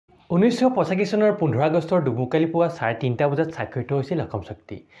1985 চনৰ 15 আগষ্টৰ দুমুকালি পুৱা 3:30 বজাত স্বাক্ষৰিত হৈছিল অসম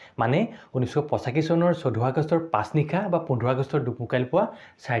চুক্তি। মানে 1985 চনৰ 14 আগষ্টৰ পাছনিশা বা 15 আগষ্টৰ দুমুকালি পুৱা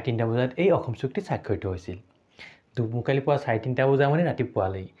 3:30 বজাত এই অসম চুক্তি স্বাক্ষৰিত হৈছিল। দুমুকালি পুৱা 3:30 বজা মানে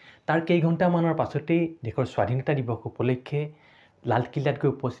ৰাতিপুৱালৈ। তাৰ কেইঘণ্টামানৰ পাছতেই দেশৰ স্বাধীনতা দিৱস উপলক্ষে লালকিল্লাত গৈ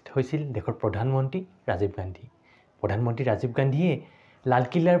উপস্থিত হৈছিল দেশৰ প্ৰধানমন্ত্ৰী ৰাজীৱ গান্ধী। প্ৰধানমন্ত্ৰী ৰাজীৱ গান্ধীয়ে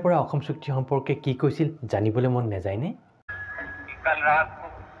লালকিল্লাৰ পৰা অসম চুক্তি সম্পৰ্কে কি কৈছিল জানিবলৈ মন নাযায়নে?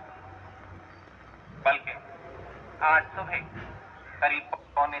 बल्कि आज सुबह करीब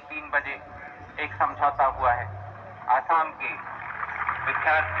 2:45 बजे एक समझौता हुआ है आसाम के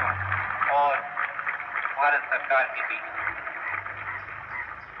विद्यार्थियों और भारत सरकार के बीच।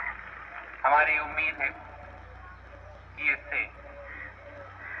 हमारी उम्मीद है कि इससे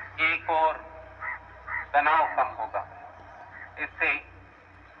एक और तनाव कम होगा। इससे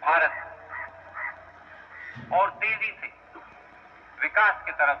भारत और तेजी से विकास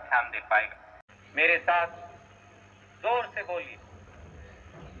की तरफ ध्यान दे पाएगा। मेरे साथ जोर से बोलिए,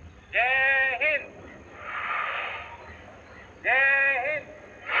 जय हिंद, जय हिंद,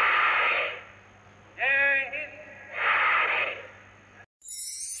 जय हिंद।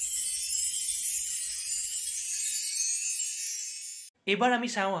 এবাৰ আমি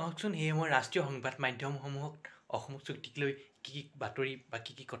চাওঁ আহকচোন সেই সময়ৰ ৰাষ্ট্ৰীয় সংবাদ মাধ্যমসমূহত অসম চুক্তিক লৈ কি বাতৰি বা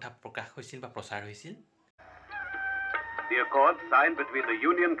কি কথা প্ৰকাশ হৈছিল বা প্ৰচাৰ হৈছিল। The accord signed between the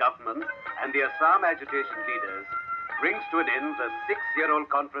Union government and the Assam agitation leaders brings to an end the 6-year-old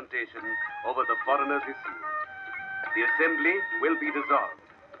confrontation over the foreigners' issue. The assembly will be dissolved.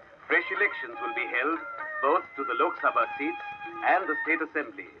 Fresh elections will be held both to the Lok Sabha seats and the state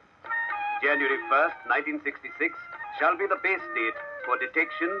assembly. January 1st, 1966 shall be the base date for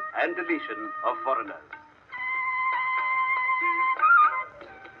detection and deletion of foreigners.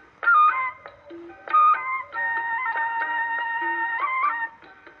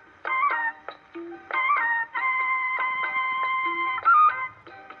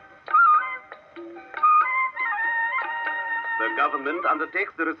 The government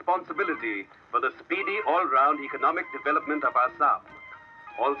undertakes the responsibility for the speedy all-round economic development of Assam.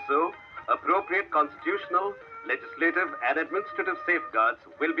 Also, appropriate constitutional, legislative and administrative safeguards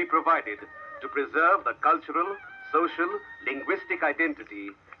will be provided to preserve the cultural, social, linguistic identity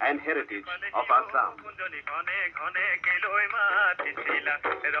and heritage of Assam.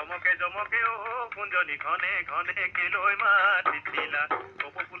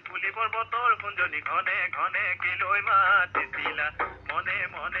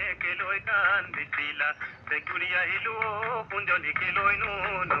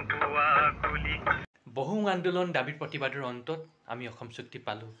 বহু আন্দোলন দাবীৰ প্ৰতিবাদৰ অন্তত আমি অসম চুক্তি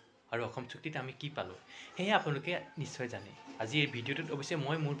পালোঁ আৰু অসম চুক্তিত আমি কি পালোঁ সেয়া আপোনালোকে নিশ্চয় জানে। আজি এই ভিডিঅ'টোত অৱশ্যে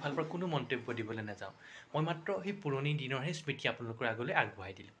মই মোৰ ফালৰ পৰা কোনো মন্তব্য দিবলৈ নাযাওঁ। মই মাত্ৰ সেই পুৰণি দিনৰহে স্মৃতি আপোনালোকৰ আগলৈ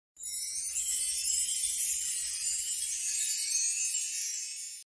আগবঢ়াই দিলোঁ।